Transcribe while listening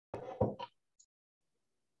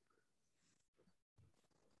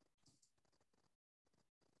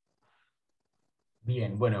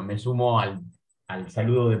Bien, bueno, me sumo al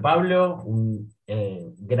saludo de Pablo, un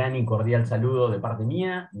gran y cordial saludo de parte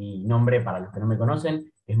mía. Mi nombre, para los que no me conocen,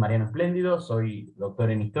 es Mariano Espléndido, soy doctor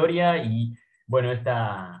en Historia y, bueno,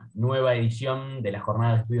 esta nueva edición de la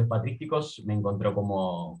Jornada de Estudios Patrísticos me encontró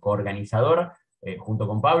como coorganizador junto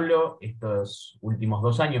con Pablo. Estos últimos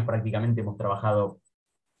 2 años prácticamente hemos trabajado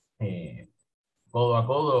eh, codo a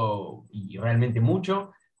codo y realmente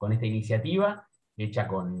mucho con esta iniciativa, hecha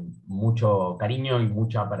con mucho cariño y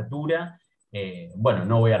mucha apertura. Bueno,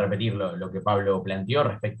 no voy a repetir lo que Pablo planteó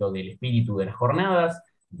respecto del espíritu de las jornadas,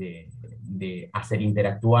 de hacer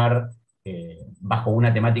interactuar bajo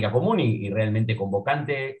una temática común y realmente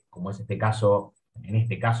convocante, como es este caso, en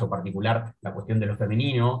este caso particular, la cuestión de lo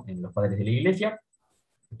femenino en los padres de la Iglesia,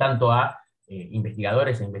 tanto a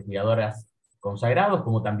investigadores e investigadoras consagrados,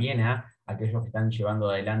 como también a aquellos que están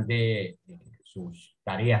llevando adelante sus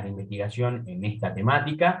tareas de investigación en esta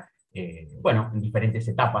temática, bueno, en diferentes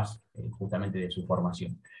etapas justamente de su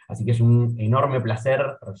formación. Así que es un enorme placer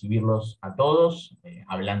recibirlos a todos,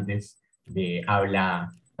 hablantes de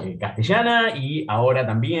habla castellana, y ahora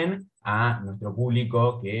también a nuestro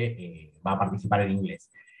público que va a participar en inglés.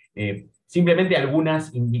 Simplemente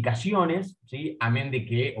algunas indicaciones, ¿sí? Amén de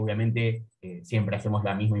que obviamente siempre hacemos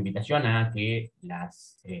la misma invitación a que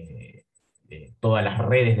todas las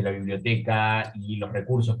redes de la biblioteca y los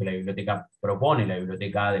recursos que la biblioteca propone, la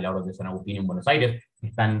biblioteca de la Orden de San Agustín en Buenos Aires,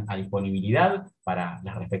 están a disponibilidad para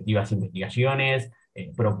las respectivas investigaciones,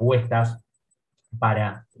 propuestas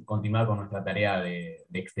para continuar con nuestra tarea de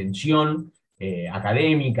extensión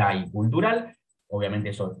académica y cultural. Obviamente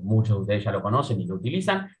eso muchos de ustedes ya lo conocen y lo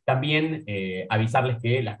utilizan. También avisarles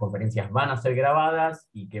que las conferencias van a ser grabadas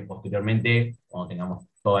y que posteriormente, cuando tengamos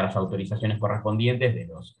todas las autorizaciones correspondientes de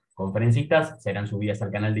los conferencistas, serán subidas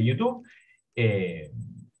al canal de YouTube.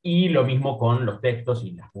 Y lo mismo con los textos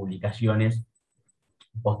y las publicaciones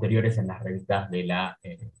posteriores en las revistas de la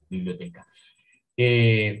biblioteca.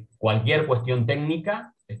 Cualquier cuestión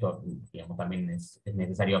técnica, esto digamos, también es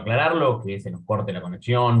necesario aclararlo, que se nos corte la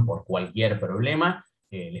conexión por cualquier problema,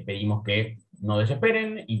 les pedimos que no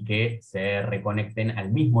desesperen y que se reconecten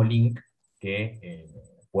al mismo link que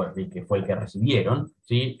fue el que recibieron,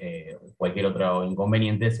 ¿sí? Cualquier otro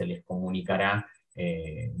inconveniente se les comunicará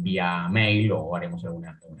vía mail o haremos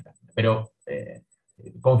alguna pero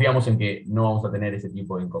confiamos en que no vamos a tener ese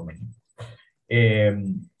tipo de inconvenientes.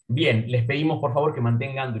 Bien, les pedimos por favor que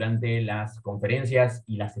mantengan durante las conferencias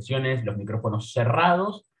y las sesiones los micrófonos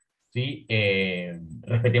cerrados, ¿sí?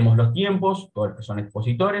 Respetemos los tiempos, todos los que son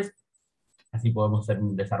expositores, así podemos hacer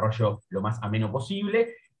un desarrollo lo más ameno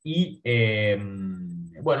posible, y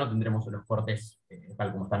bueno, tendremos los cortes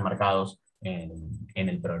tal como están marcados en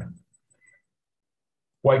el programa.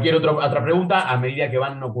 Cualquier otra pregunta, a medida que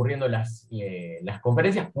van ocurriendo las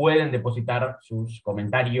conferencias, pueden depositar sus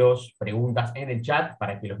comentarios, preguntas en el chat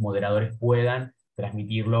para que los moderadores puedan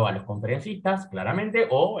transmitirlo a los conferencistas, claramente,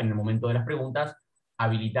 o en el momento de las preguntas,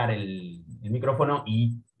 habilitar el micrófono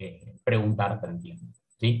y preguntar tranquilamente,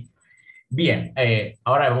 ¿sí? Bien,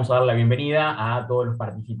 ahora vamos a dar la bienvenida a todos los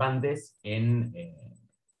participantes en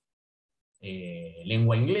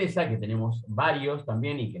lengua inglesa, que tenemos varios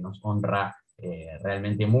también y que nos honra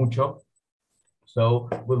realmente mucho. So,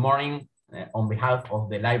 good morning on behalf of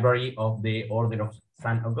the Library of the Order of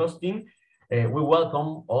St. Augustine. We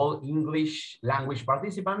welcome all English language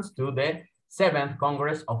participants to the 7th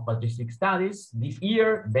Congress of Patristic Studies, this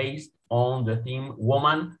year based on the theme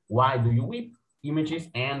Woman, Why Do You Weep? Images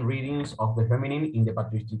and Readings of the Feminine in the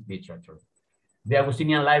Patristic Literature. The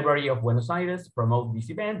Augustinian Library of Buenos Aires promoted this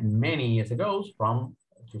event many years ago, from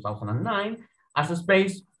 2009, as a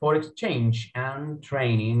space for exchange and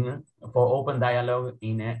training for open dialogue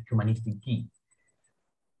in a humanistic key.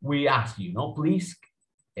 We ask you, please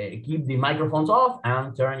keep the microphones off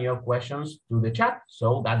and turn your questions to the chat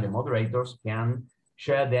so that the moderators can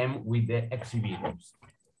share them with the exhibitors.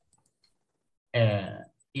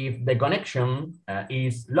 If the connection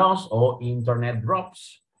is lost or internet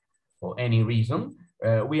drops for any reason,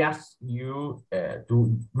 we ask you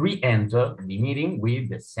to re-enter the meeting with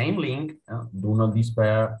the same link. Do not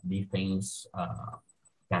despair, these things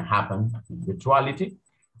can happen in virtuality.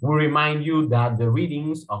 We remind you that the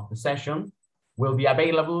readings of the session will be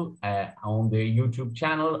available on the YouTube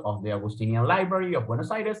channel of the Augustinian Library of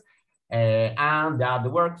Buenos Aires, and that the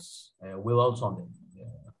works will also,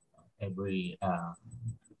 every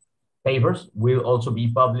papers will also be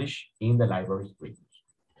published in the library's previews.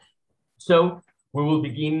 So we will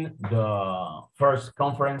begin the first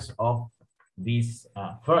conference of this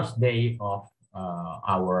first day of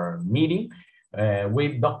our meeting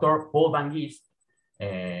with Dr. Paul van Geest,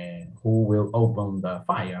 who will open the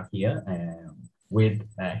fire here. with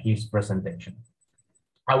his presentation.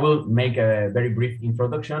 I will make a very brief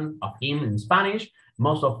introduction of him in Spanish.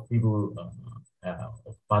 Most of people,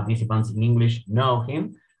 participants in English know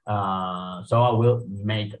him, so I will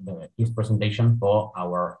make his presentation for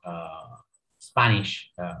our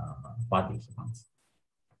Spanish participants.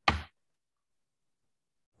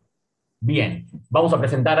 Bien, vamos a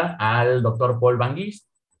presentar al doctor Paul van Geest,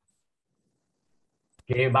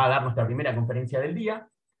 que va a dar nuestra primera conferencia del día.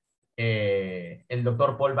 El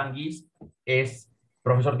doctor Paul van Geest es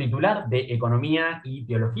profesor titular de Economía y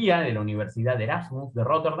Teología de la Universidad de Erasmus de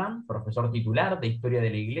Rotterdam, profesor titular de Historia de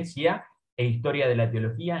la Iglesia e Historia de la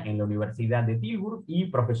Teología en la Universidad de Tilburg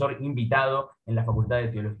y profesor invitado en la Facultad de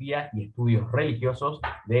Teología y Estudios Religiosos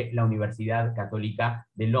de la Universidad Católica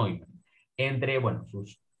de Leuven. Entre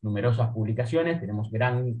sus numerosas publicaciones tenemos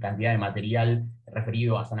gran cantidad de material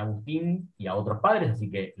referido a San Agustín y a otros padres, así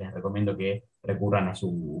que les recomiendo que recurran a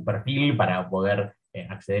su perfil para poder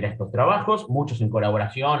acceder a estos trabajos, muchos en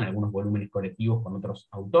colaboración, algunos volúmenes colectivos con otros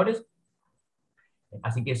autores.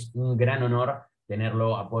 Así que es un gran honor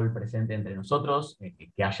tenerlo a Paul presente entre nosotros,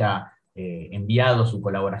 que haya enviado su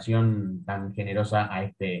colaboración tan generosa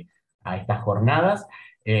a estas jornadas,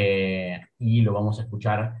 y lo vamos a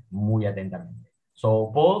escuchar muy atentamente.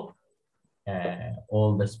 So, Paul,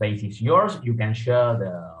 all the space is yours. You can share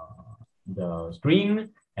the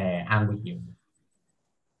screen, and we hear you.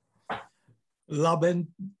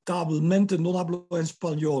 Lamentablemente non hablo en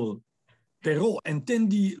español, pero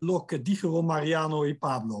entendí lo que dijeron Mariano y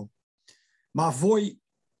Pablo. Ma voy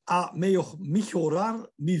a mejorar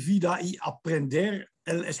mi vida y aprender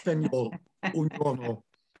el español un giorno.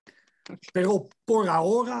 Pero por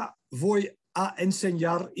ahora voy a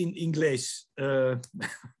enseñar in inglés,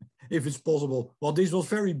 if it's possible. Well, this was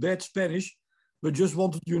very bad Spanish, but just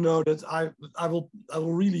wanted you to know that I will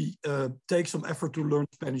really take some effort to learn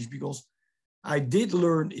Spanish, because I did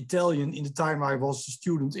learn Italian in the time I was a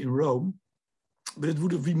student in Rome, but it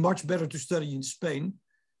would have been much better to study in Spain,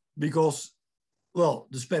 because, well,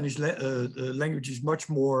 the Spanish language is much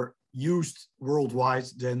more used worldwide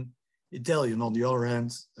than Italian. On the other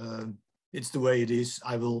hand, it's the way it is.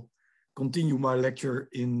 I will continue my lecture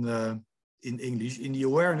in English, in the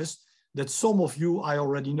awareness that some of you I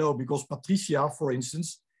already know, because Patricia, for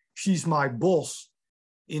instance, she's my boss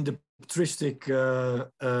in the patristic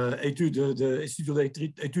étude, the Institut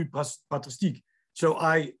d'études patristiques. So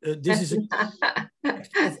this is a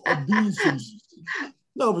of obeisance.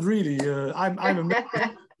 No, but really, I'm a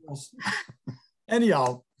member.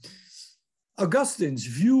 Anyhow, Augustine's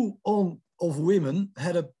view of women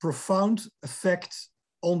had a profound effect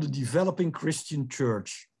on the developing Christian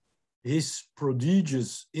church. His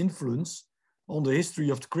prodigious influence on the history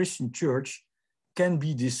of the Christian church can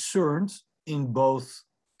be discerned in both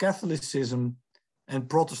Catholicism and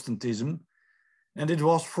Protestantism, and it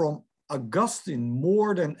was from Augustine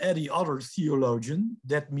more than any other theologian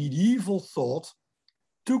that medieval thought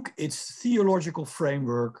took its theological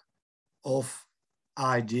framework of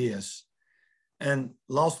ideas. And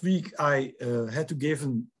last week I had to give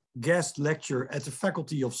a guest lecture at the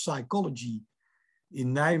Faculty of Psychology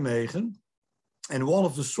in Nijmegen, and one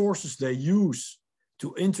of the sources they use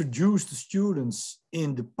to introduce the students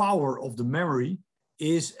in the power of the memory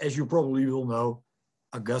is, as you probably will know,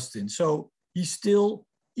 Augustine. So he's still,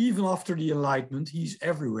 even after the Enlightenment, he's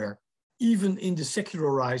everywhere, even in the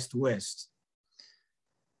secularized West.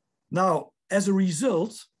 Now, as a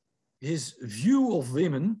result, his view of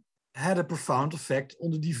women had a profound effect on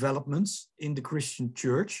the developments in the Christian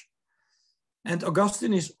church. And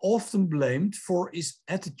Augustine is often blamed for his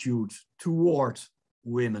attitude toward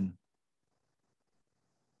women.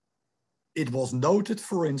 It was noted,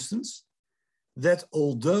 for instance, that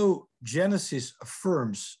although Genesis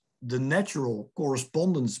affirms the natural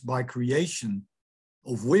correspondence by creation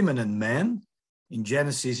of women and men, in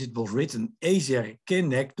Genesis it was written, ezer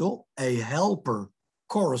kenekto, a helper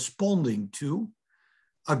corresponding to.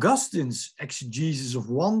 Augustine's exegesis of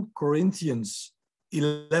 1 Corinthians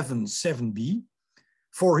 11:7b,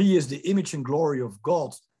 for he is the image and glory of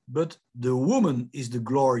God, but the woman is the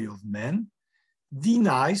glory of man,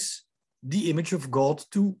 denies the image of God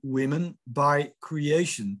to women by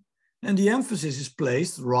creation. And the emphasis is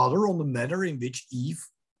placed rather on the manner in which Eve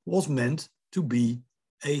was meant to be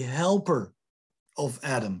a helper of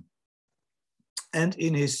Adam. And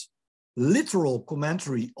in his literal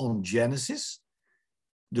commentary on Genesis,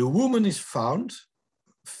 the woman is found,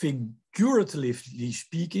 figuratively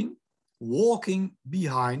speaking, walking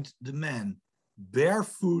behind the man,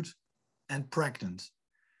 barefoot and pregnant.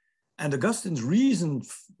 And Augustine's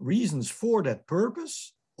reasons for that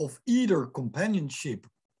purpose of either companionship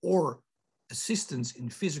or assistance in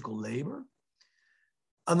physical labor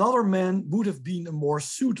another man would have been a more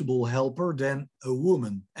suitable helper than a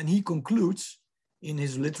woman. And he concludes in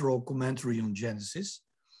his literal commentary on Genesis,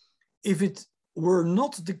 if it were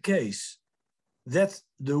not the case that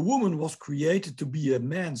the woman was created to be a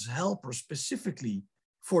man's helper specifically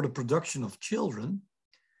for the production of children,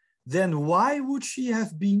 then why would she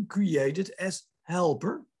have been created as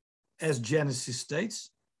helper, as Genesis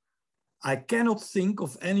states? I cannot think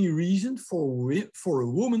of any reason for a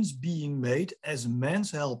woman's being made as a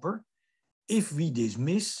man's helper if we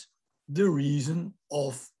dismiss the reason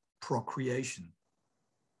of procreation.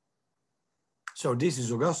 So this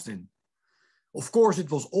is Augustine. Of course, it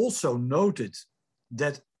was also noted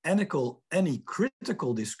that any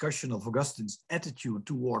critical discussion of Augustine's attitude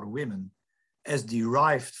toward women as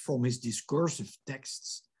derived from his discursive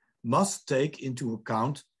texts must take into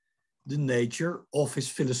account the nature of his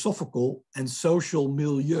philosophical and social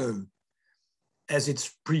milieu as its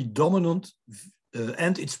predominant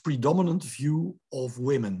view of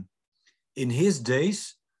women. In his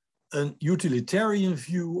days, an utilitarian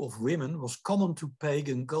view of women was common to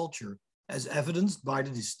pagan culture, as evidenced by the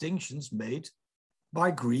distinctions made by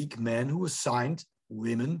Greek men who assigned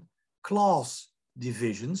women class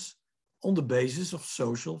divisions on the basis of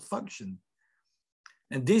social function.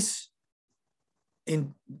 And this,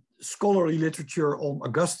 in scholarly literature on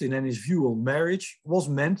Augustine and his view on marriage, was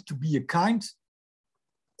meant to be a kind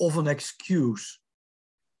of an excuse.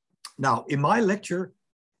 Now, in my lecture,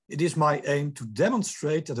 it is my aim to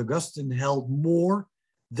demonstrate that Augustine held more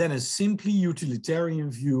than a simply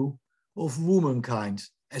utilitarian view of womankind,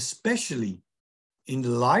 especially in the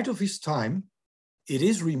light of his time. It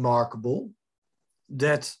is remarkable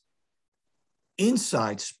that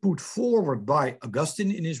insights put forward by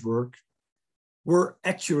Augustine in his work were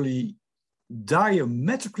actually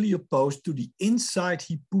diametrically opposed to the insight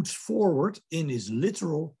he puts forward in his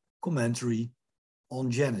literal commentary on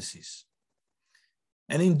Genesis.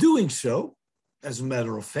 And in doing so, as a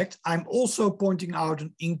matter of fact, I'm also pointing out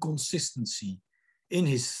an inconsistency in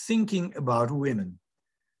his thinking about women.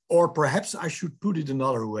 Or perhaps I should put it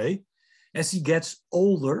another way, as he gets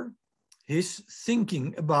older, his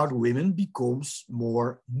thinking about women becomes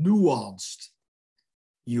more nuanced.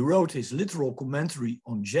 He wrote his literal commentary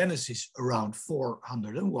on Genesis around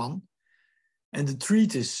 401, and the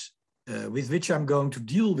treatise with which I'm going to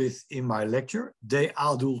deal with in my lecture, De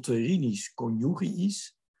adulterinis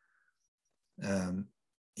coniugiis,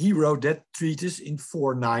 he wrote that treatise in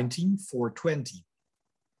 419, 420.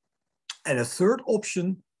 And a third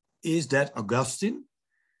option is that Augustine,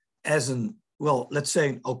 as an, well, let's say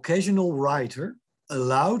an occasional writer,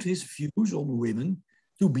 allowed his views on women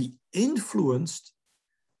to be influenced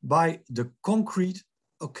by the concrete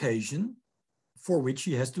occasion for which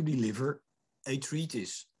he has to deliver a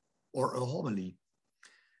treatise or a homily.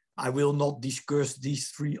 I will not discuss these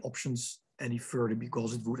three options any further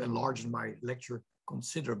because it would enlarge my lecture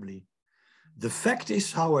considerably. The fact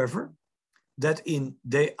is, however, that in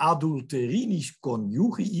De adulterinis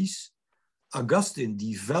coniugiis, Augustine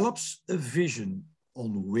develops a vision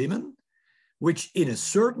on women, which in a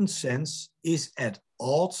certain sense is at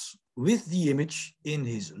odds with the image in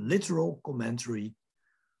his literal commentary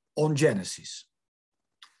on Genesis.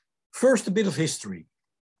 First, a bit of history.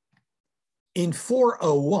 In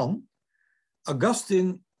 401,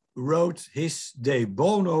 Augustine wrote his De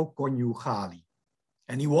bono coniugali,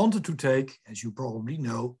 and he wanted to take, as you probably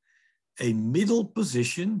know, a middle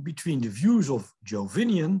position between the views of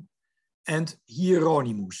Jovinian and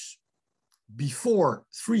Hieronymus. Before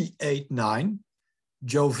 389,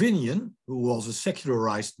 Jovinian, who was a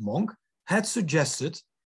secularized monk, had suggested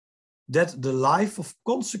that the life of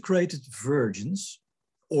consecrated virgins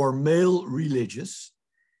or male religious,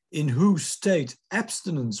 in whose state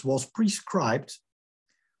abstinence was prescribed,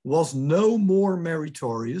 was no more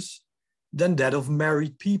meritorious than that of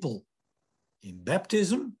married people. In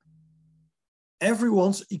baptism,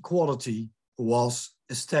 everyone's equality was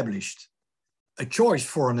established. A choice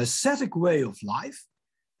for an ascetic way of life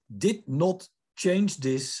did not change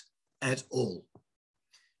this at all.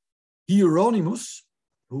 Hieronymus,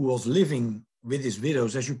 who was living with his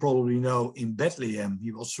widows, as you probably know, in Bethlehem,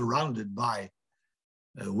 he was surrounded by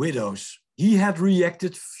widows. He had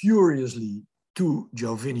reacted furiously to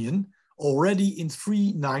Jovinian already in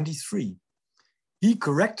 393. He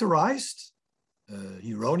characterized,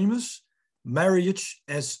 Hieronymus, marriage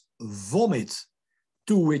as vomit,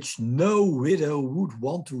 to which no widow would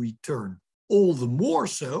want to return. All the more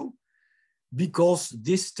so because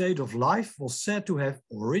this state of life was said to have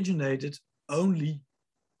originated only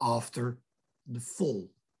after the fall.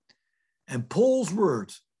 And Paul's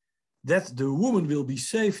word that the woman will be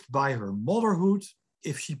saved by her motherhood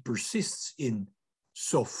if she persists in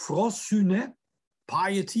sophrosune,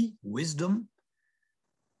 piety, wisdom,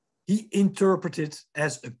 he interpreted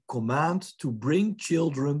as a command to bring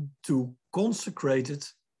children to consecrated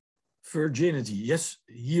virginity. Yes,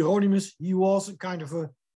 Hieronymus, he was a kind of a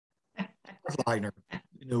liner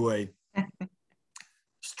in a way.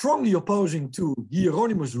 Strongly opposing to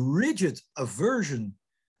Hieronymus' rigid aversion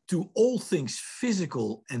to all things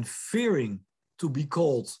physical and fearing to be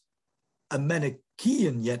called a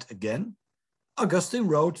Manichaean yet again, Augustine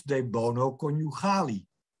wrote De Bono Conjugali.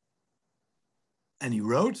 And he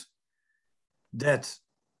wrote that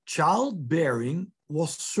childbearing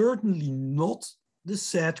was certainly not the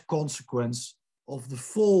sad consequence of the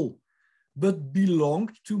fall, but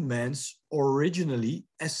belonged to man's originally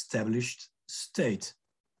established state.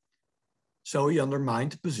 So he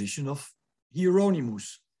undermined the position of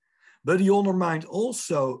Hieronymus. But he undermined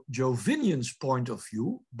also Jovinian's point of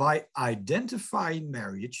view by identifying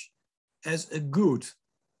marriage as a good,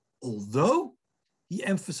 although he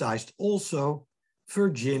emphasized also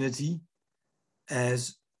virginity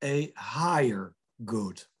as a higher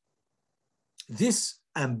good. This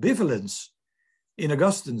ambivalence in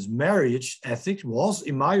Augustine's marriage ethic was,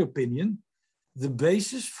 in my opinion, the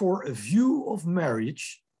basis for a view of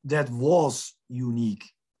marriage that was unique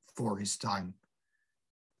for his time.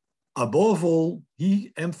 Above all,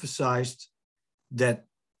 he emphasized that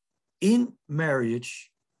in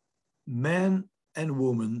marriage, man and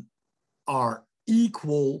woman are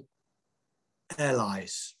equal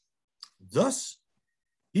allies. Thus,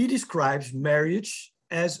 he describes marriage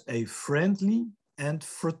as a friendly and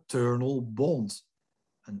fraternal bond,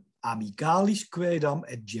 an amicalis quaedam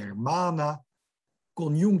et germana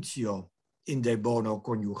conjunctio in De Bono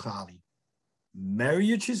Conjugali.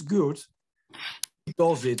 Marriage is good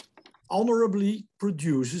because it honorably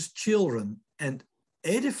produces children and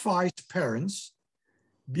edifies parents,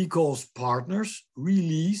 because partners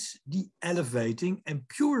release the elevating and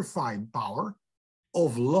purifying power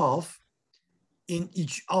of love in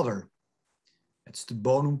each other. That's the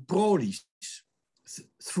bonum prolis.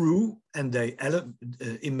 Through, and they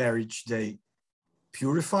in marriage, they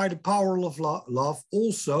purify the power of love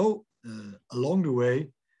also along the way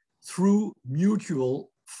through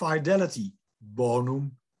mutual fidelity,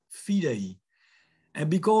 bonum fidei. And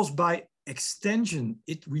because by extension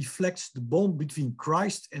it reflects the bond between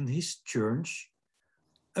Christ and his church,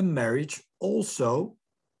 a marriage also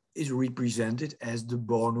is represented as the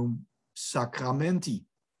bonum sacramenti.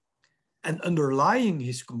 And underlying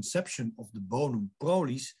his conception of the bonum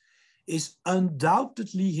prolis is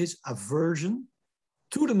undoubtedly his aversion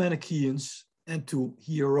to the Manichaeans and to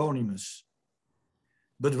Hieronymus.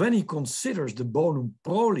 But when he considers the bonum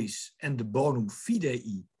prolis and the bonum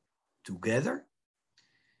fidei together,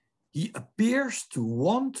 he appears to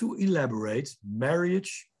want to elaborate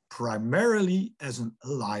marriage primarily as an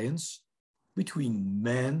alliance between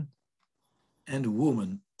man and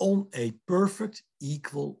woman on a perfect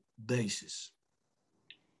equal basis.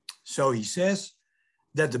 So he says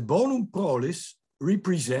that the bonum prolis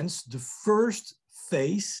represents the first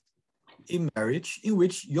phase in marriage in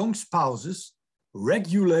which young spouses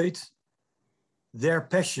regulate their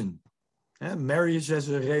passion. Marriage as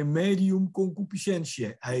a remedium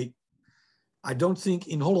concupiscentiae. I don't think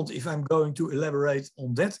in Holland, if I'm going to elaborate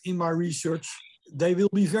on that in my research, they will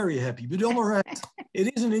be very happy. But on the other hand,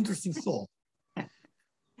 it is an interesting thought.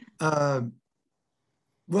 The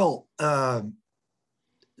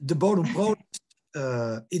bonum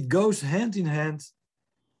prolis, it goes hand in hand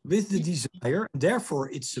with the desire, and therefore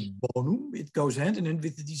it's a bonum, it goes hand in hand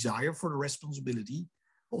with the desire for the responsibility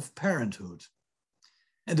of parenthood.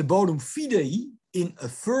 And the bonum fidei, in a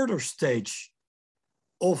further stage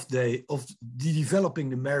of the developing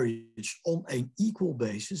the marriage on an equal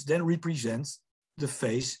basis, then represents the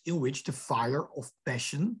phase in which the fire of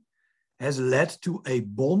passion has led to a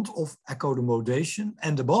bond of accommodation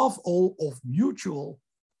and above all of mutual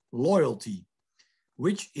loyalty,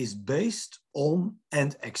 which is based on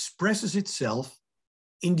and expresses itself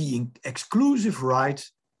in the exclusive right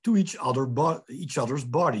to each other's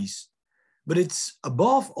bodies. But it's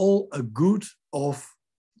above all a good of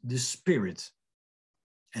the spirit.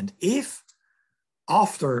 And if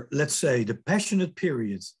after, let's say, the passionate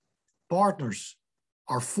period, partners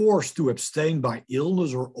are forced to abstain by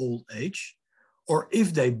illness or old age, or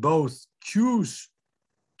if they both choose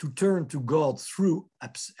to turn to God through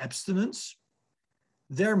abstinence,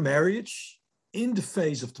 their marriage, in the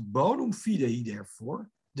face of the bonum fidei, therefore,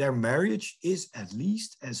 their marriage is at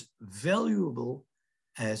least as valuable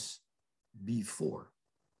as before.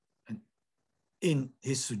 And in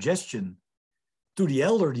his suggestion to the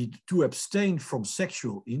elderly to abstain from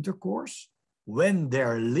sexual intercourse when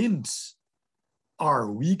their limbs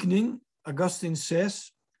are weakening, Augustine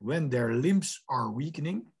says, when their limbs are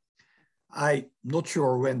weakening. I'm not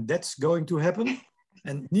sure when that's going to happen,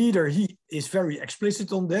 and neither he is very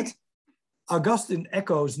explicit on that. Augustine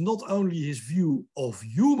echoes not only his view of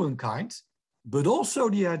humankind, but also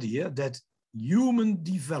the idea that human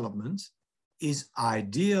development is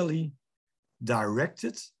ideally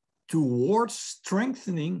directed towards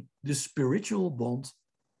strengthening the spiritual bond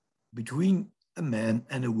between a man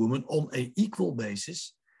and a woman on an equal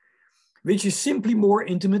basis, which is simply more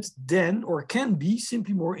intimate than, or can be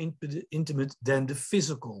simply more intimate than the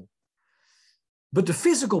physical. But the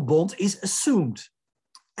physical bond is assumed.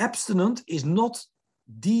 Abstinent is not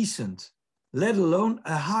decent, let alone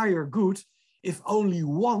a higher good, if only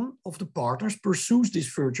one of the partners pursues this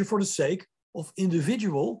virtue for the sake of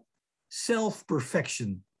individual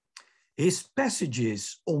self-perfection. His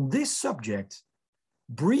passages on this subject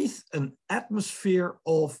breathe an atmosphere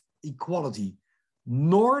of equality.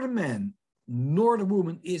 Nor the man nor the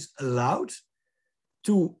woman is allowed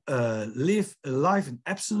to live a life in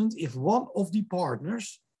abstinence if one of the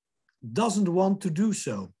partners doesn't want to do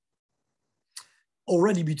so.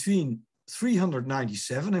 Already between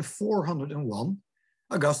 397 and 401,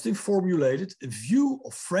 Augustine formulated a view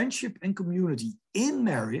of friendship and community in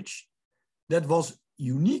marriage that was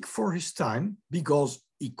unique for his time, because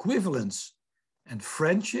equivalence and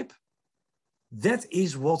friendship, that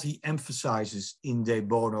is what he emphasizes in De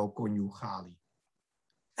Bono Conjugali.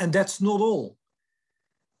 And that's not all.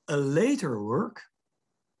 A later work,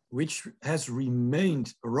 which has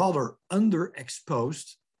remained rather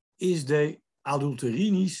underexposed, is De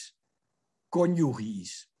adulterinis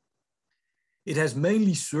coniugiis. It has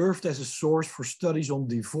mainly served as a source for studies on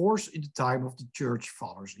divorce in the time of the Church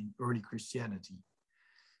Fathers in early Christianity.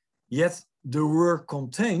 Yet the work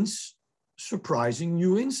contains surprising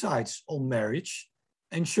new insights on marriage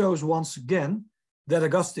and shows once again that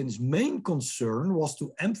Augustine's main concern was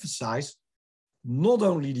to emphasize not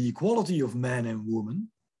only the equality of man and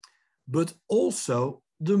woman, but also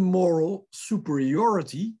the moral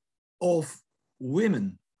superiority of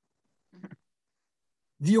women.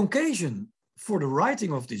 The occasion for the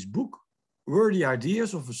writing of this book were the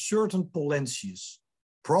ideas of a certain Polencius,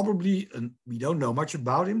 probably, we don't know much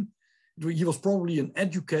about him, he was probably an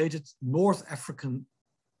educated North African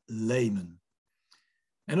layman.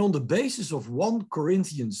 And on the basis of 1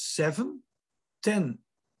 Corinthians 7, 10,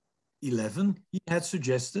 11, he had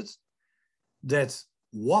suggested that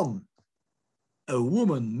 1, a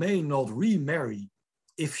woman may not remarry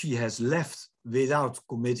if she has left without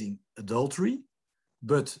committing adultery,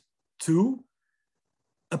 but 2,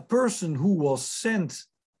 a person who was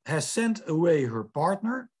has sent away her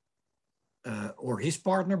partner or his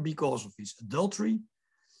partner because of his adultery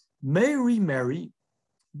may remarry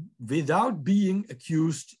without being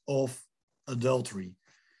accused of adultery.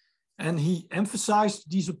 And he emphasized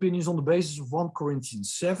these opinions on the basis of 1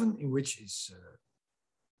 Corinthians 7, in which is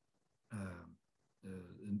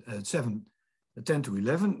 7, 10 to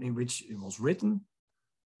 11, in which it was written,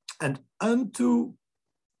 "And unto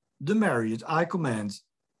the married I command,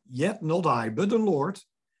 yet not I, but the Lord,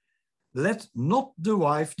 let not the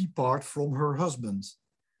wife depart from her husband,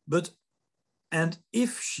 and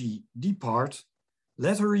if she depart,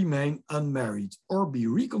 let her remain unmarried or be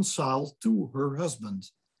reconciled to her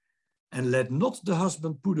husband, and let not the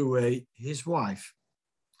husband put away his wife."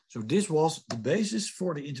 So this was the basis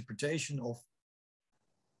for the interpretation of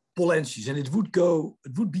Polencius, and it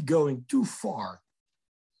would be going too far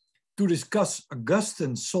to discuss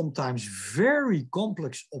Augustine's sometimes very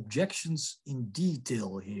complex objections in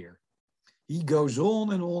detail here. He goes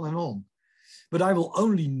on and on and on. But I will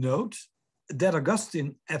only note that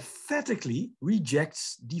Augustine emphatically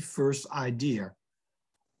rejects the first idea.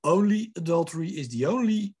 Only adultery is the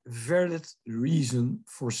only valid reason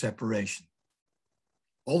for separation.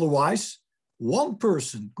 Otherwise, one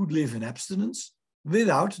person could live in abstinence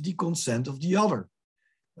without the consent of the other,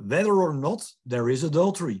 whether or not there is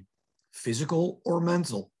adultery, physical or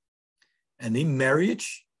mental. And in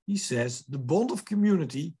marriage, he says, the bond of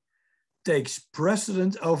community takes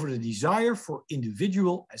precedent over the desire for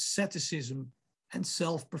individual asceticism and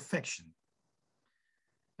self-perfection.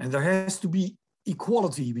 And there has to be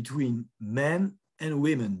equality between men and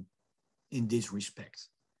women in this respect.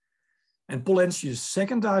 And Polencius'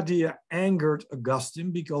 second idea angered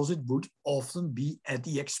Augustine because it would often be at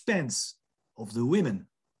the expense of the women.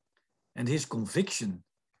 And his conviction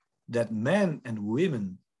that men and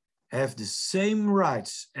women have the same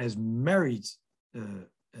rights as married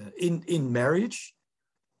in marriage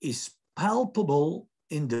is palpable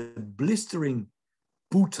in the blistering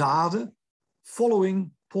boutade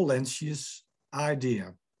following Polencius'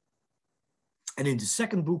 idea. And in the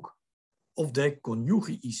second book of the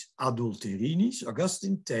coniugiis adulterinis,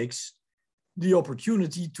 Augustine takes the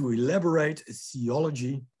opportunity to elaborate a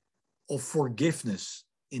theology of forgiveness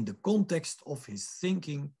in the context of his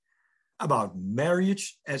thinking about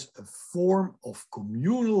marriage as a form of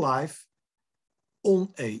communal life on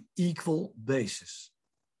an equal basis.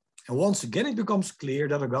 And once again, it becomes clear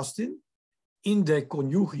that Augustine, in the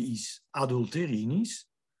coniugiis adulterinis,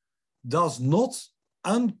 does not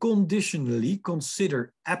unconditionally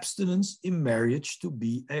consider abstinence in marriage to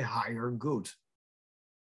be a higher good.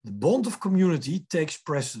 The bond of community takes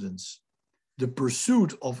precedence. The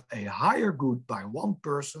pursuit of a higher good by one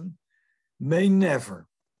person may never,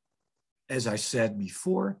 as I said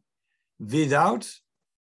before, without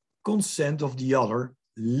consent of the other,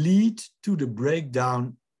 lead to the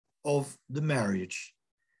breakdown of the marriage.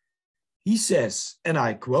 He says, and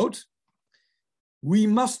I quote, we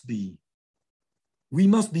must be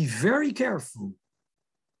very careful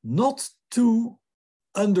not to,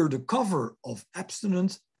 under the cover of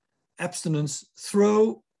abstinence,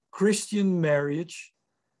 throw Christian marriage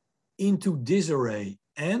into disarray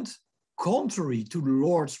and, contrary to the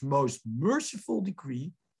Lord's most merciful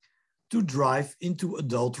decree, to drive into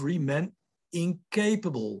adultery men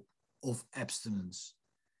incapable of abstinence,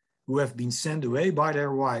 who have been sent away by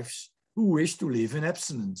their wives who wish to live in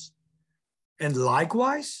abstinence. And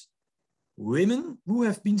likewise, women who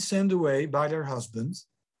have been sent away by their husbands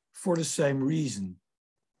for the same reason.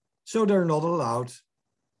 So they're not allowed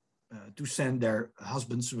to send their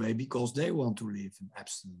husbands away because they want to live in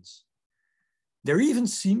abstinence. There even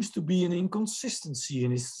seems to be an inconsistency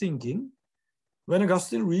in his thinking when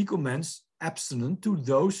Augustine recommends abstinence to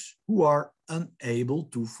those who are unable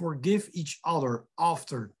to forgive each other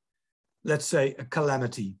after, let's say, a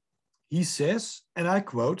calamity. He says, and I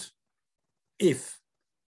quote, if,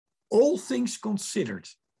 all things considered,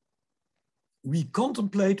 we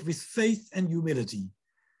contemplate with faith and humility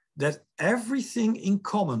that everything in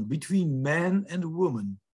common between man and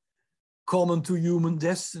woman, common to human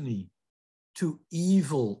destiny, to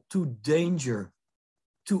evil, to danger,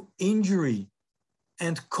 to injury,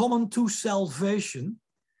 and common to salvation,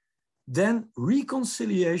 then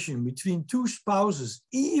reconciliation between two spouses,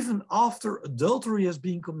 even after adultery has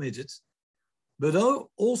been committed, but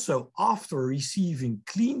also after receiving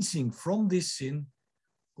cleansing from this sin,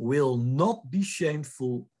 will not be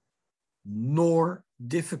shameful nor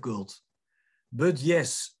difficult. But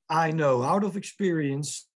yes, I know out of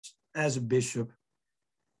experience as a bishop,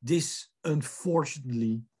 this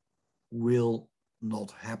unfortunately will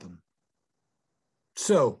not happen.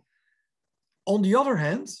 So, on the other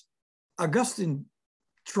hand, Augustine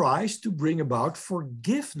tries to bring about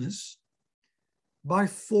forgiveness by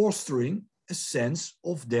fostering a sense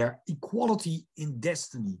of their equality in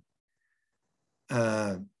destiny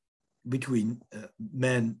between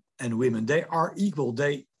men and women. They are equal,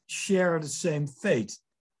 they share the same fate.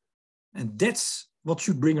 And that's what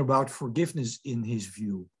should bring about forgiveness in his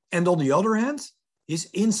view. And on the other hand, his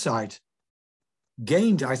insight,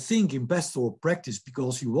 gained, I think, in pastoral practice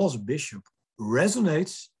because he was a bishop,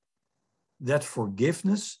 resonates that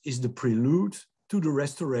forgiveness is the prelude to the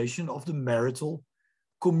restoration of the marital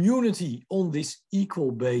community on this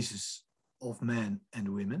equal basis of men and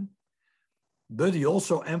women. But he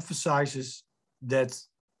also emphasizes that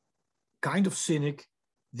kind of cynic,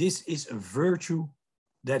 this is a virtue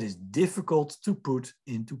that is difficult to put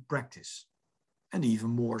into practice, and even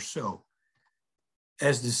more so.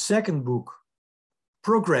 As the second book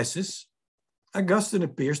progresses, Augustine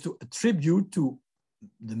appears to attribute to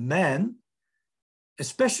the man,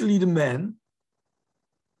 especially the man,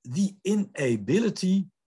 the inability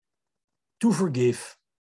to forgive.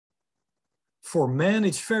 For men,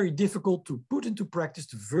 it's very difficult to put into practice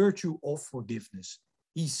the virtue of forgiveness.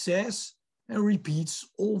 He says and repeats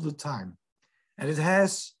all the time. And it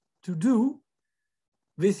has to do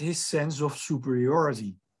with his sense of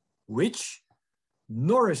superiority, which,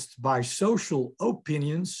 nourished by social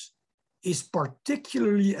opinions, is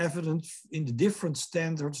particularly evident in the different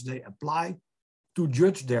standards they apply to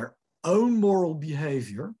judge their own moral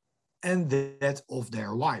behavior and that of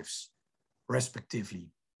their wives, respectively.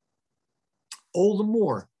 All the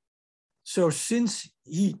more, so since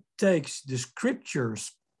he takes the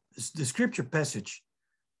scripture passage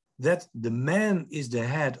that the man is the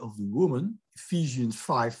head of the woman, Ephesians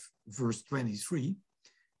 5, verse 23,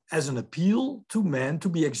 as an appeal to men to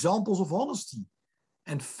be examples of honesty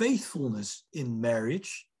and faithfulness in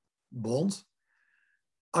marriage bond,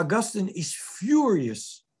 Augustine is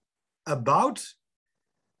furious about,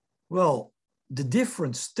 well, the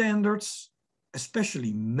different standards,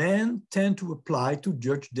 especially men tend to apply to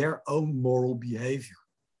judge their own moral behavior.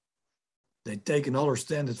 They take another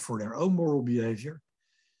standard for their own moral behavior,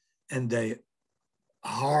 and they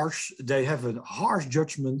have a harsh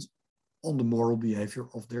judgment on the moral behavior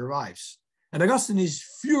of their wives. And Augustine is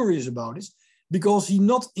furious about this because he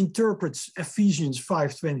not interprets Ephesians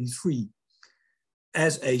 5:23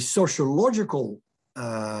 as a sociological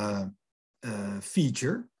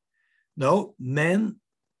feature. No, man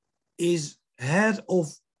is head of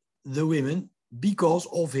the women because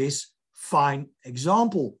of his fine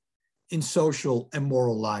example in social and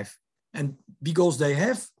moral life. And because they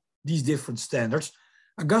have these different standards,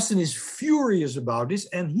 Augustine is furious about this,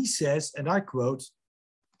 and he says, and I quote,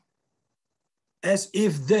 as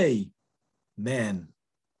if they, men,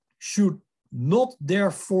 should not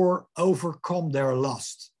therefore overcome their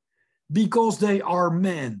lust, because they are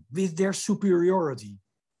men with their superiority,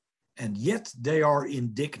 and yet they are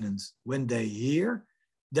indignant when they hear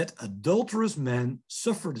that adulterous men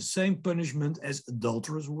suffer the same punishment as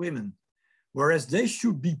adulterous women, whereas they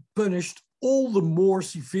should be punished all the more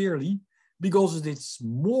severely because it is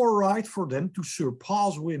more right for them to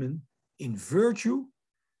surpass women in virtue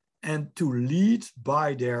and to lead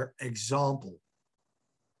by their example.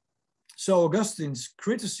 So Augustine's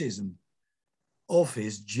criticism of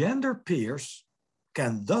his gender peers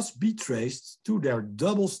can thus be traced to their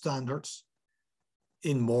double standards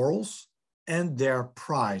in morals and their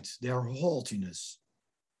pride, their haughtiness.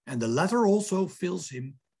 And the latter also fills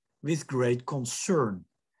him with great concern.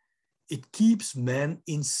 It keeps men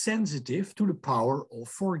insensitive to the power of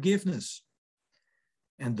forgiveness.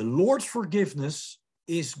 And the Lord's forgiveness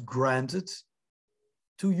is granted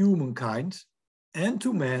to humankind and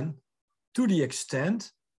to man to the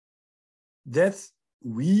extent that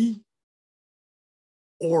we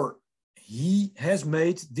or he has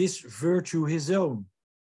made this virtue his own,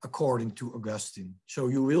 according to Augustine. So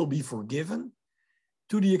you will be forgiven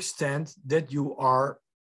to the extent that you are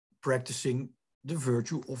practicing the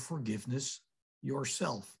virtue of forgiveness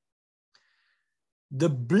yourself. The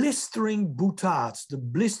blistering boutades, the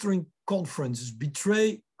blistering conferences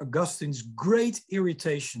betray Augustine's great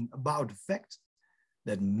irritation about the fact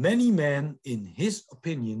that many men, in his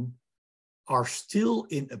opinion, are still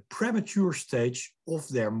in a premature stage of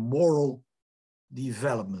their moral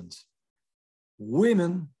development.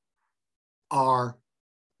 Women are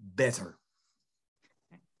better.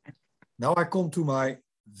 Now I come to my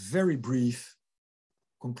very brief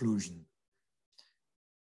conclusion.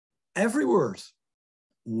 Every word,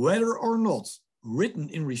 whether or not written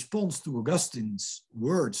in response to Augustine's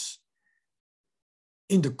words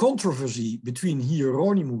in the controversy between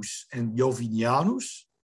Hieronymus and Jovinianus,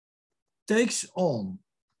 takes on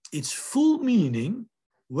its full meaning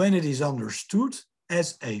when it is understood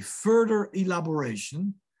as a further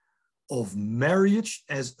elaboration of marriage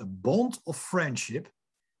as a bond of friendship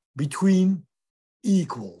between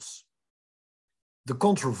equals. The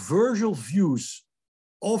controversial views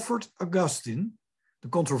offered Augustine, the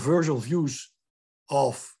controversial views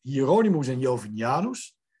of Hieronymus and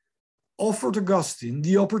Jovinianus, offered Augustine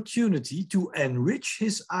the opportunity to enrich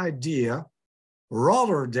his idea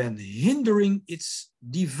rather than hindering its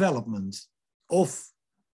development of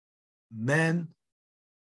men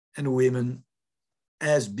and women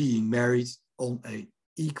as being married on an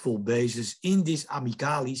equal basis in this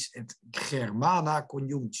amicalis et Germana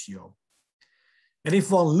conjunctio. And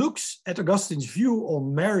if one looks at Augustine's view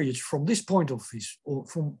on marriage from this point of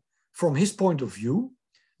from his point of view,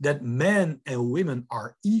 that men and women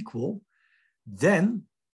are equal, then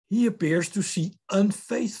he appears to see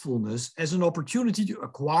unfaithfulness as an opportunity to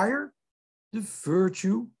acquire the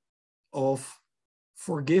virtue of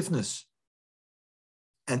forgiveness.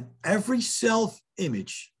 And every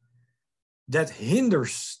self-image that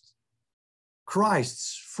hinders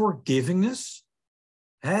Christ's forgivingness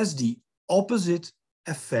has the opposite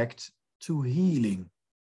effect to healing.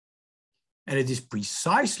 And it is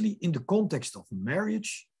precisely in the context of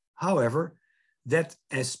marriage, however, that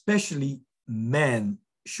especially men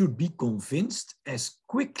should be convinced as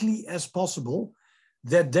quickly as possible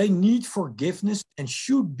that they need forgiveness and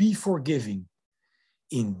should be forgiving.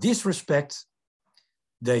 In this respect,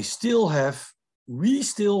 we still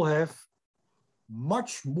have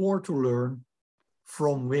much more to learn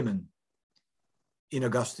from women in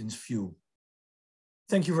Augustine's view.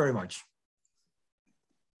 Thank you very much.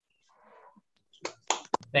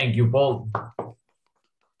 Thank you, Paul.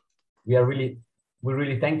 We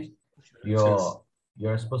really thank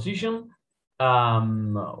your exposition.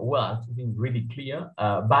 Well, it's been really clear,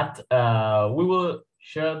 but we will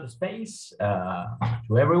share the space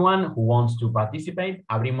to everyone who wants to participate.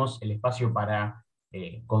 Abrimos el espacio para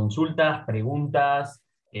consultas, preguntas,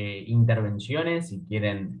 intervenciones, si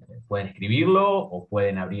quieren, pueden escribirlo o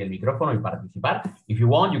pueden abrir el micrófono y participar. If you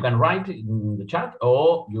want, you can write in the chat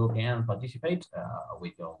or you can participate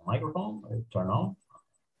with your microphone, turn on.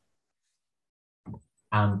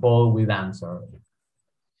 And Paul will answer.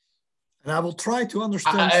 And I will try to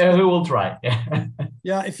understand. We will try.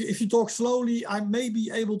 Yeah, if you talk slowly, I may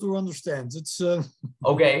be able to understand. It's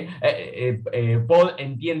Okay. Paul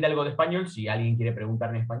entiende algo de español. Si alguien quiere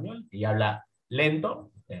preguntar en español y habla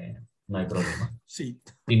lento, no hay problema. Sí.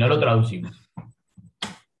 Si no, lo traducimos.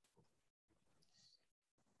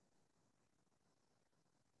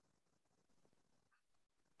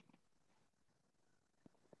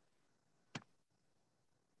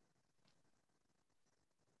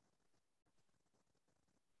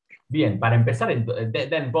 Bien, para empezar,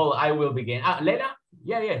 then Paul, I will begin. Lela?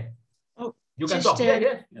 Yeah. Oh, you can talk.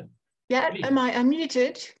 Yeah. Yeah, Please. am I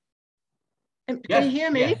unmuted? Can Yes, you hear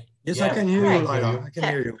me? Yes, I can hear you, Right. Lila. I can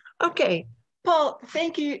hear you. Okay. Paul,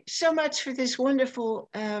 thank you so much for this wonderful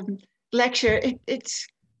lecture. It's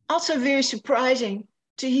also very surprising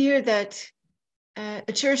to hear that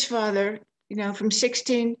a church father, from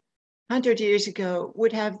 1600 years ago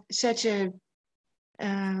would have such a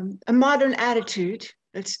modern attitude,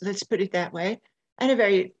 let's put it that way, and a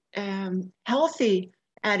very healthy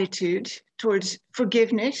attitude towards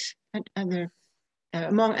forgiveness and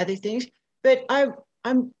among other things. But I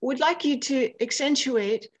would like you to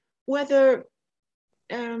accentuate whether,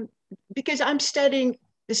 because I'm studying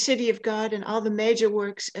the City of God and all the major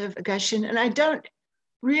works of Augustine, and I don't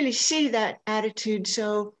really see that attitude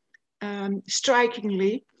so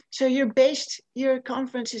strikingly. So your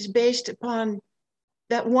conference is based upon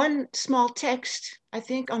that one small text, I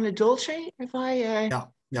think, on adultery, if I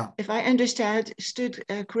understood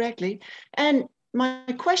correctly. And my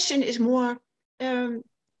question is more,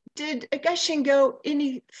 did Augustine go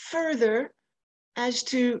any further as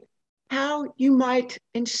to how you might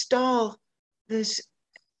install this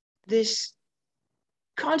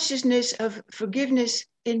consciousness of forgiveness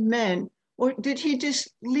in men, or did he just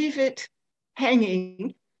leave it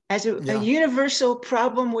hanging as a universal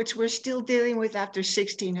problem which we're still dealing with after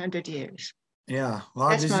 1600 years? Yeah, well,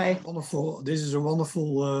 this is a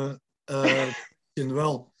wonderful question.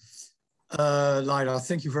 Well, Lila,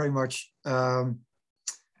 thank you very much.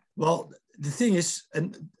 Well, the thing is,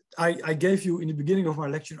 and I gave you in the beginning of my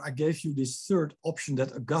lecture, I gave you this third option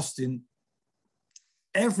that Augustine,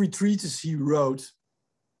 every treatise he wrote,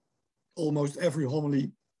 almost every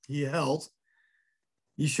homily he held,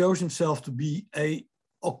 he shows himself to be an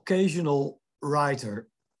occasional writer.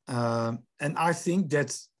 And I think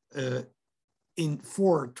that in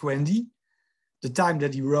 420, the time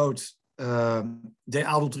that he wrote De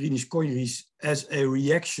adulterinis coniugiis as a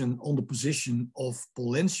reaction on the position of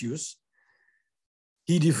Polentius,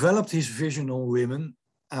 he developed his vision on women,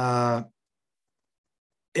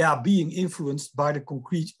 being influenced by the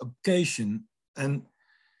concrete occasion. And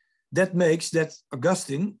that makes that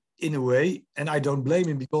Augustine, in a way, and I don't blame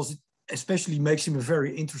him because it especially makes him a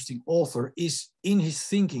very interesting author, is in his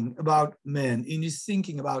thinking about men, in his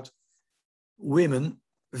thinking about women,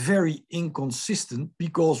 very inconsistent,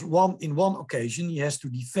 because in one occasion he has to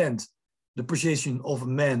defend the position of a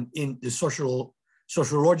man in the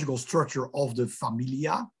sociological structure of the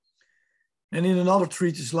familia, and in another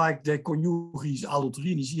treatise like the coniugiis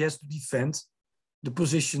adulterinis, he has to defend the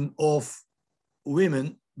position of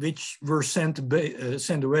women which were sent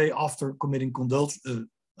away after committing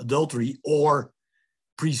adultery or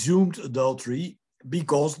presumed adultery,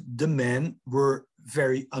 because the men were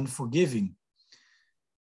very unforgiving.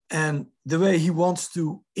 And the way he wants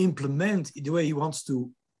to implement, the way he wants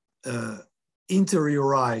to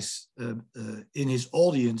interiorize in his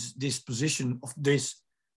audience this position of this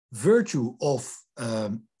virtue of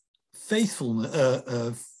faithfulness,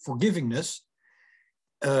 forgivingness,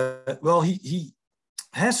 well, he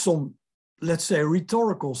has some, let's say,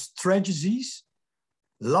 rhetorical strategies,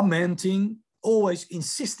 lamenting, always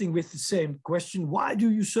insisting with the same question: why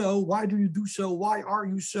do you so? Why do you do so? Why are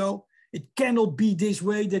you so? It cannot be this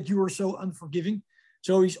way that you are so unforgiving.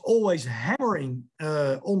 So he's always hammering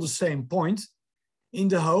on the same point in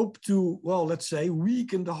the hope to, well, let's say,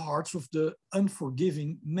 weaken the hearts of the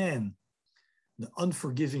unforgiving man, the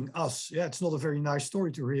unforgiving us. Yeah, it's not a very nice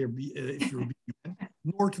story to hear if you're a man,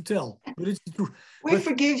 nor to tell, but it's the truth. We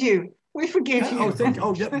forgive you. We forgive you. Oh, thank you.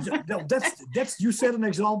 Oh, that's you said an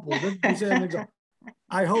example. You said an example.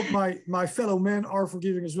 I hope my fellow men are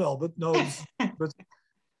forgiving as well. But no,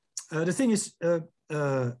 the thing is,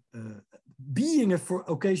 being an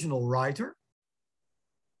occasional writer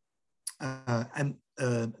and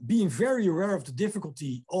being very aware of the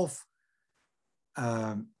difficulty of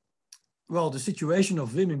well, the situation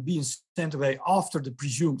of women being sent away after the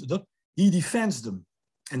presumed adult, he defends them.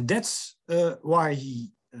 And that's why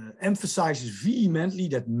he emphasizes vehemently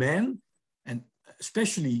that men, and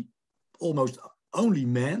especially almost only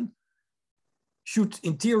men, should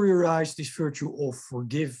interiorize this virtue of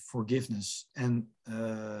forgiveness. And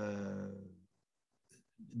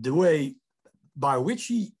the way by which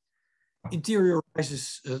he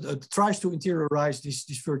interiorizes, tries to interiorize this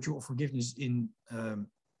virtue of forgiveness in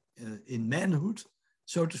manhood,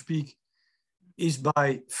 so to speak, is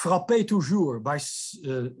by frapper toujours, by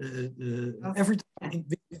every time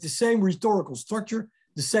with the same rhetorical structure,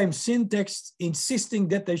 the same syntax, insisting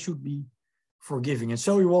that they should be forgiving. And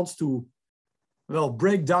so he wants to, well,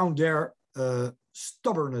 break down their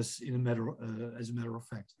stubbornness in a matter, as a matter of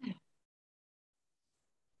fact.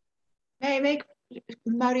 May I make,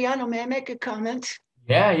 Mariano, may I make a comment?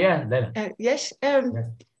 Yeah. Yes. Yes.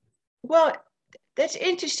 Well, that's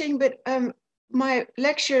interesting, but my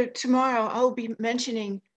lecture tomorrow, I'll be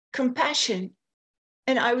mentioning compassion.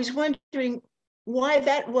 And I was wondering why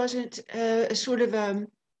that wasn't a sort of a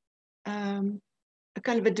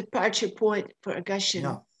kind of a departure point for Augustine.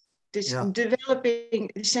 Yeah. This developing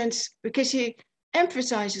the sense, because he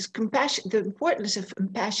emphasizes compassion, the importance of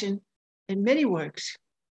compassion in many works.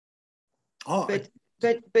 Oh, but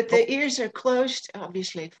the ears are closed,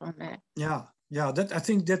 obviously, from that. Yeah, that I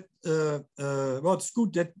think that well, it's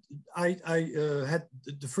good that I had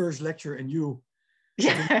the first lecture and you.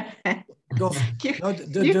 Yeah, because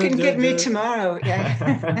you can get me tomorrow.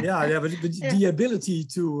 Yeah. yeah, but the ability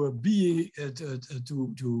to be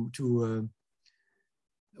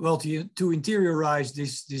to interiorize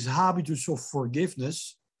this habitus of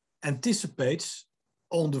forgiveness anticipates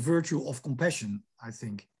on the virtue of compassion, I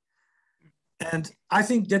think. And I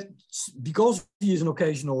think that because he is an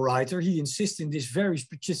occasional writer, he insists in this very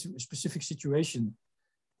specific situation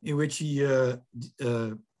in which he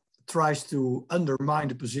tries to undermine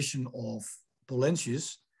the position of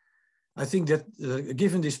Polentius. I think that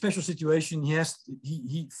given this special situation,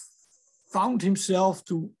 he found himself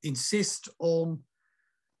to insist on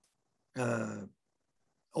the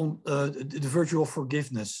virtue of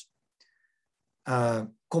forgiveness.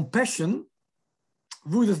 Compassion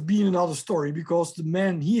would have been another story, because the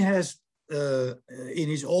man he has in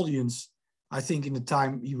his audience, I think in the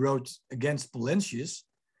time he wrote against Polentius,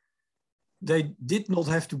 they did not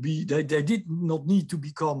have to be, they did not need to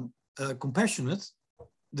become compassionate.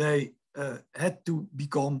 They had to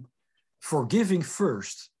become forgiving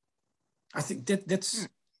first. I think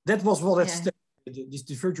that was what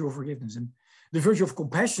the virtue of forgiveness. And the virtue of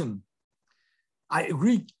compassion, I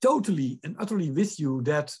agree totally and utterly with you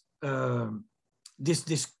that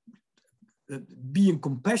this being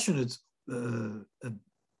compassionate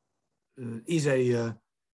is a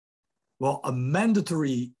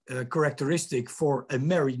mandatory characteristic for a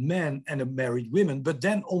married man and a married woman, but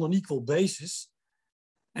then on an equal basis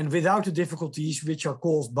and without the difficulties which are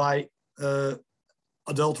caused by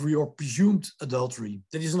adultery or presumed adultery.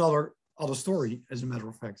 That is another story, as a matter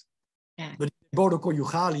of fact. Yeah. But in Bodo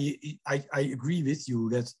Conjugali, I agree with you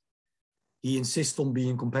that he insists on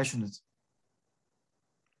being compassionate.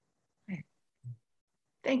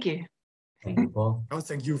 Thank you. Thank you, Paul. Oh,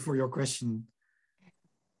 thank you for your question.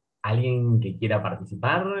 ¿Alguien que quiera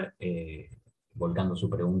participar, volcando su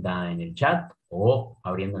pregunta en el chat o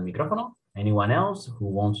abriendo el micrófono? Anyone else who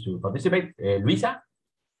wants to participate? Luisa?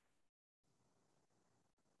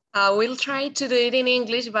 I will try to do it in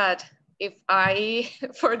English, but if I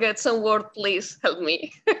forget some word, please help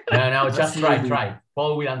me. No, just try.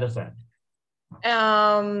 Paul will understand.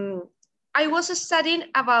 I was studying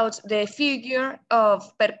about the figure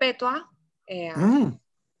of Perpetua,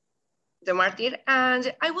 the martyr,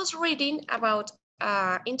 and I was reading about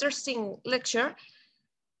an interesting lecture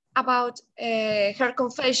about her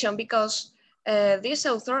confession, because this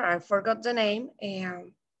author, I forgot the name,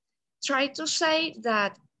 tried to say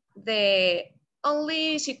that the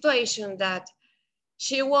only situation that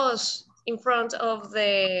she was in front of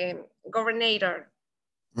the governor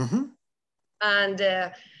and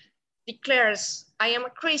declares, I am a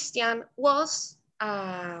Christian, was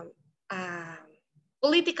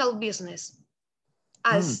political business.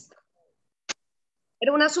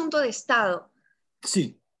 Era un asunto de Estado.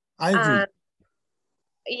 Sí, I agree.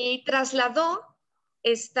 Y trasladó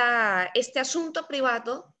este asunto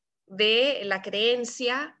privado de la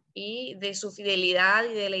creencia y de su fidelidad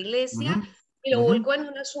y de la iglesia, y lo volcó en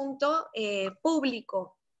un asunto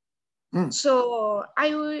público. So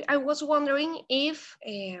I was wondering if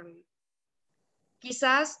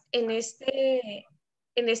quizás en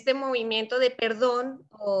este movimiento de perdón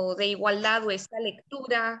o de igualdad o esta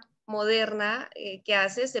lectura moderna que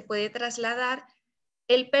hace, se puede trasladar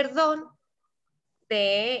el perdón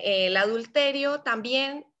del adulterio,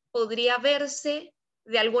 también podría verse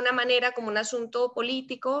de alguna manera como un asunto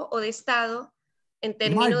político o de Estado en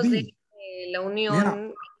términos de la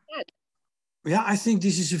unión. Yeah, I think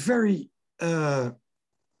this is a very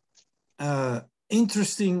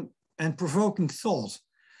interesting and provoking thought.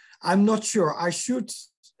 I'm not sure. I should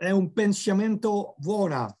un pensamento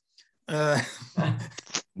buona.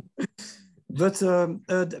 But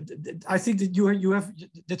I think that you have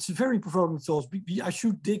that's a very provoking thought. I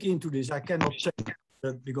should dig into this. I cannot say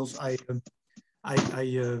that because I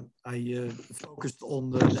focused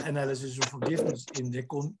on the analysis of forgiveness in the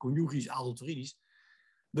coniugiis adulterinis.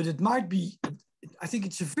 But it might be, I think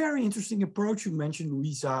it's a very interesting approach you mentioned,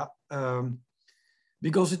 Louisa,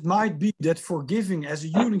 because it might be that forgiving as a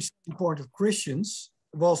unique point of Christians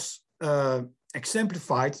was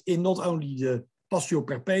exemplified in not only the Passio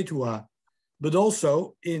Perpetua, but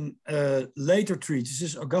also in later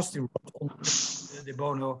treatises. Augustine wrote on de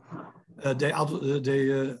Bono, de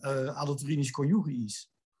adulterinis coniugiis.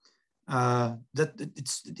 That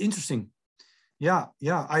it's interesting. Yeah.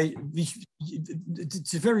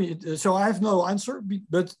 It's a very. So I have no answer,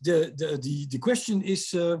 but the question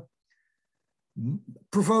is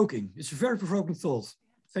provoking. It's a very provoking thought.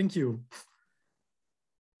 Thank you.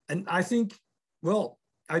 And I think, well,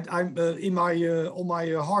 I'm in my on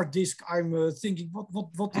my hard disk. I'm thinking,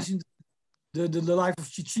 what is in the life of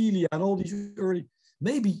Cecilia and all these early.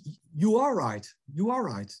 Maybe you are right. You are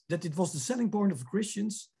right that it was the selling point of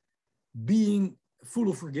Christians being full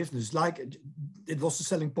of forgiveness. Like it was the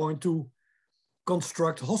selling point to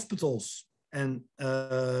construct hospitals and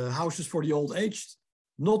houses for the old aged,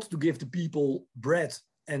 not to give the people bread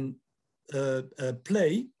and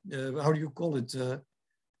play. How do you call it?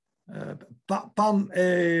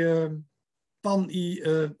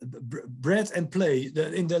 Bread and play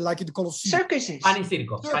in the Colosseum. Circuses. Pan y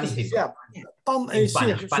circo. Yeah. Pan e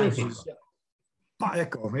circus.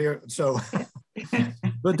 So,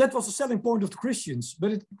 but that was a selling point of the Christians.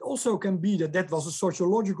 But it also can be that was a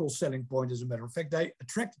sociological selling point. As a matter of fact, they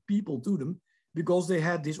attracted people to them because they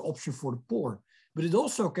had this option for the poor. But it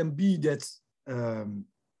also can be that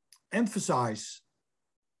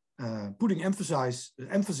putting emphasis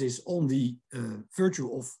on the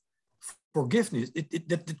virtue of forgiveness.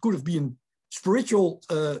 That could have been spiritual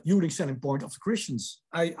unique selling point of the Christians.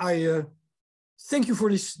 I thank you for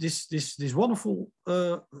this wonderful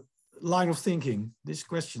line of thinking. This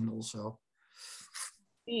question also.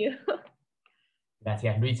 Yeah.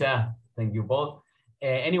 Gracias, Luisa. Thank you both.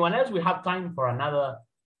 Anyone else? We have time for another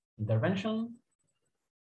intervention.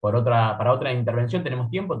 Para otra intervención tenemos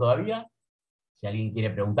tiempo todavía. Si alguien quiere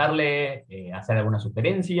preguntarle, hacer alguna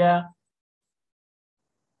sugerencia.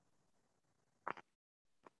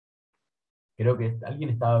 Creo que alguien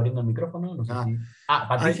estaba abriendo el micrófono. No sé si...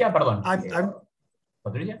 Patricia, perdón.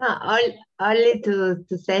 Patricia? Only to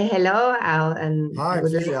say hello. And Hi,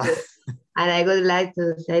 I would like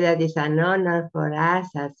to say that it's an honor for us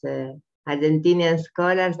as Argentinian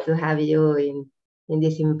scholars to have you in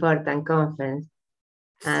this important conference.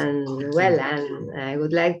 And well, and I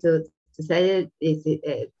would like to say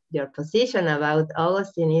your position about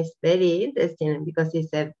Augustine is very interesting because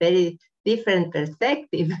it's a very different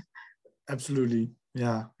perspective. Absolutely,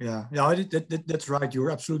 yeah. That's right.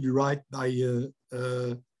 You're absolutely right by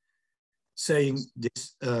saying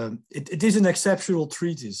this. It is an exceptional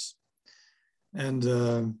treatise, and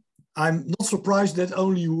I'm not surprised that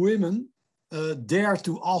only women dare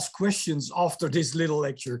to ask questions after this little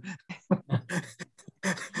lecture.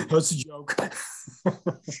 That's a joke.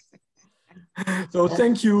 So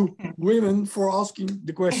thank you, women, for asking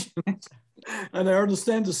the questions. And I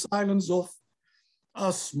understand the silence of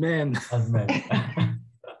us men.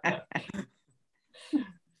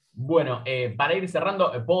 Bueno, para ir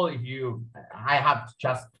cerrando, Paul, I have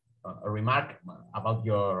just a remark about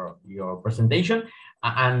your presentation,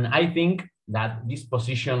 and I think that this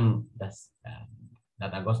position that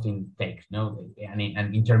Augustine takes,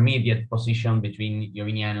 an intermediate position between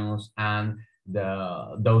Jovinianus and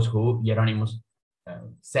those who Hieronymus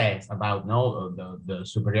says about the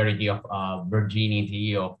superiority of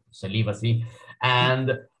virginity, of celibacy,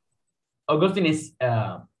 and Augustine is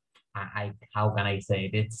how can I say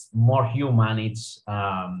it? It's more human. It's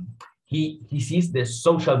he sees the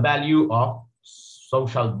social value of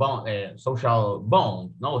social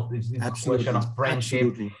bond. No, this is a question of friendship.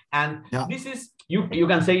 Absolutely. And this is you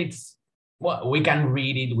can say it's we can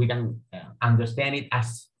read it, we can understand it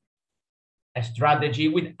as a strategy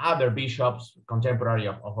with other bishops contemporary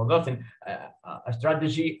of Augustine, a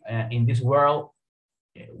strategy in this world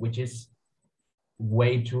which is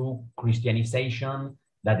way to Christianization,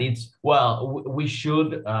 that it's, well, we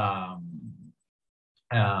should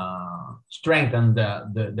strengthen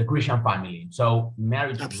the Christian family. So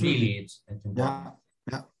marriage really it's important.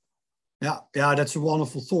 Yeah, that's a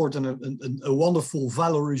wonderful thought and a wonderful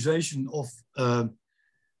valorization of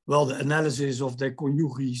well, the analysis of the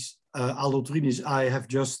coniugiis adulterinis I have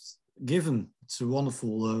just given. It's a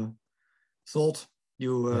wonderful thought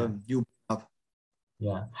you up.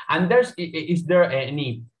 Yeah, and is there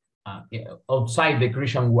any outside the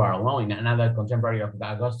Christian world, no, in another contemporary of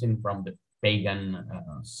Augustine from the pagan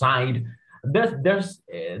side,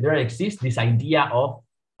 there exists this idea of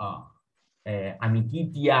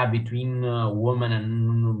amicitia between woman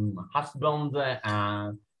and husband,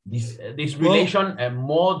 this relation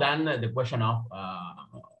more than the question of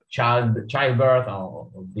childbirth or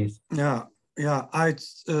this. Yeah,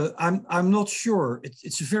 I'm not sure.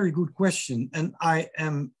 It's a very good question, and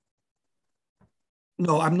I'm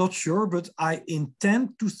not sure, but I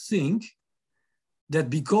intend to think that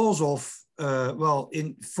because of well,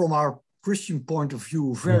 from our Christian point of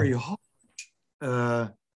view, very harsh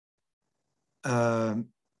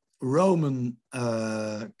Roman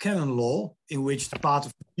canon law, in which the pater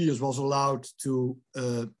familias was allowed to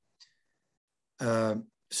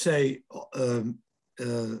say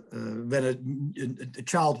when a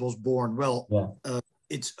child was born, well,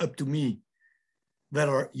 it's up to me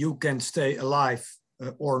whether you can stay alive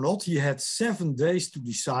or not. He had 7 days to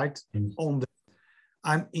decide on that.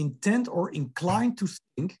 I'm intent or inclined to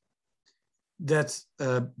think that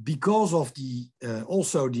because of the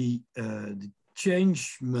also the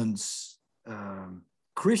changements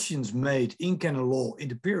Christians made in canon law in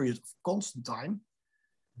the period of Constantine,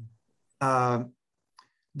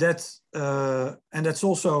 that and that's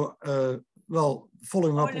also well,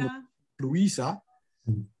 following up on Louisa.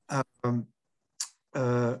 I'm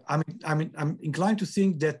inclined to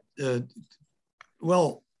think that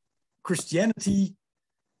well, Christianity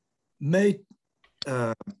made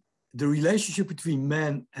the relationship between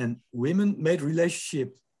men and women, made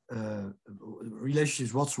relationships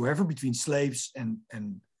whatsoever between slaves and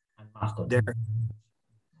they're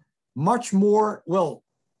much more, well,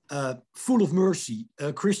 full of mercy,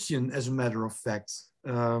 Christian as a matter of fact.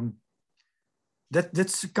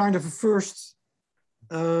 That's kind of a first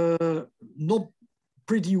not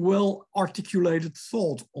pretty well articulated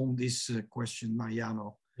thought on this question,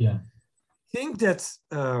 Mariano. Yeah. I think that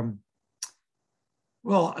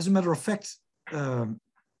well, as a matter of fact,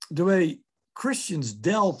 the way Christians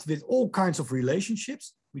dealt with all kinds of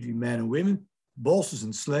relationships between men and women, bosses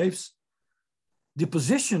and slaves, the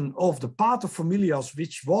position of the pater familias,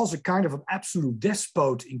 which was a kind of an absolute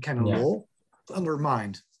despot in canon law,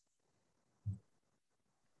 undermined.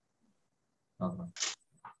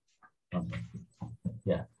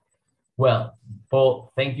 Yeah. Well,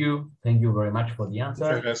 Paul, thank you very much for the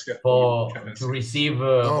answer, to receive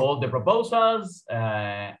all the proposals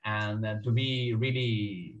and to be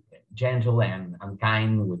really gentle and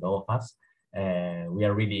kind with all of us. We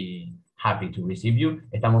are really happy to receive you.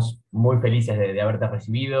 Estamos muy felices de haberte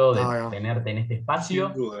recibido, de tenerte en este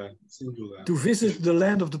espacio. Sin duda. To visit the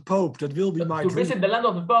land of the Pope, that will be my dream. To visit the land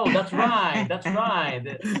of the Pope, that's right, that's right.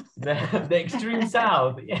 The extreme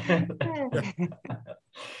south. Yeah.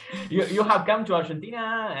 You have come to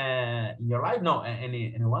Argentina in your life? No,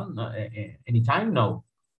 anyone? Any time? No.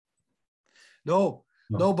 No,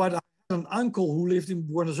 but I had an uncle who lived in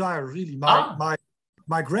Buenos Aires. Really,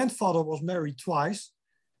 my grandfather was married twice.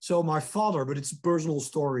 So my father, but it's a personal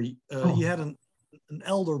story. He had an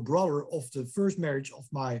elder brother of the first marriage of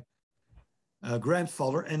my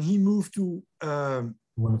grandfather, and he moved to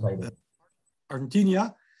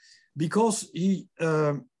Argentina because he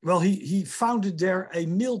founded there a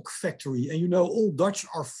milk factory, and you know all Dutch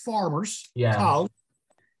are farmers, cows,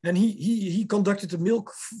 and he conducted a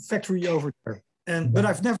milk factory over there. But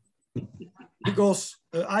I've never, because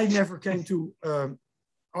I never came to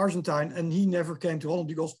Argentine, and he never came to Holland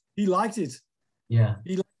because he liked it. Yeah,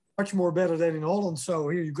 he liked it much more better than in Holland. So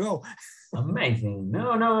here you go. Amazing.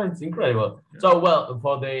 No, it's incredible. So well,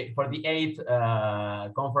 for the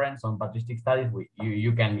 8th conference on patristic studies,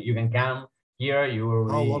 you can come here. You will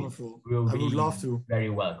be, wonderful. I would love to. Very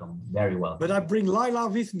welcome. Very welcome. But I bring Laila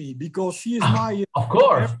with me because she is my of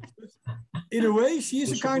course. In a way, she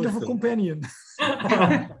is a kind of a companion.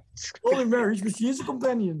 Only marriage, but she is a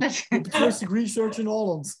companion. Patristic research in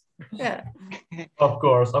Holland. Yeah. Of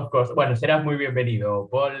course. Bueno, serás muy bienvenido,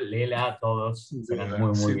 Paul, Lela, todos serán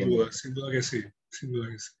muy bienvenidos. Sin duda que sí.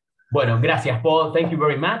 Bueno, gracias, Paul. Thank you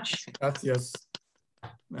very much. Gracias.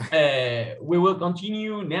 We will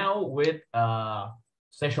continue now with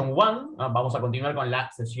Session 1, vamos a continuar con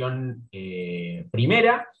la sesión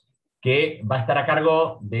primera, que va a estar a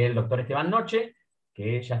cargo del doctor Esteban Noche,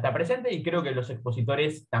 que ya está presente, y creo que los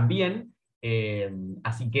expositores también.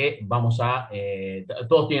 Así que vamos a,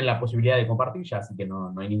 todos tienen la posibilidad de compartir ya, así que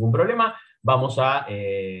no hay ningún problema. Vamos a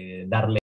darle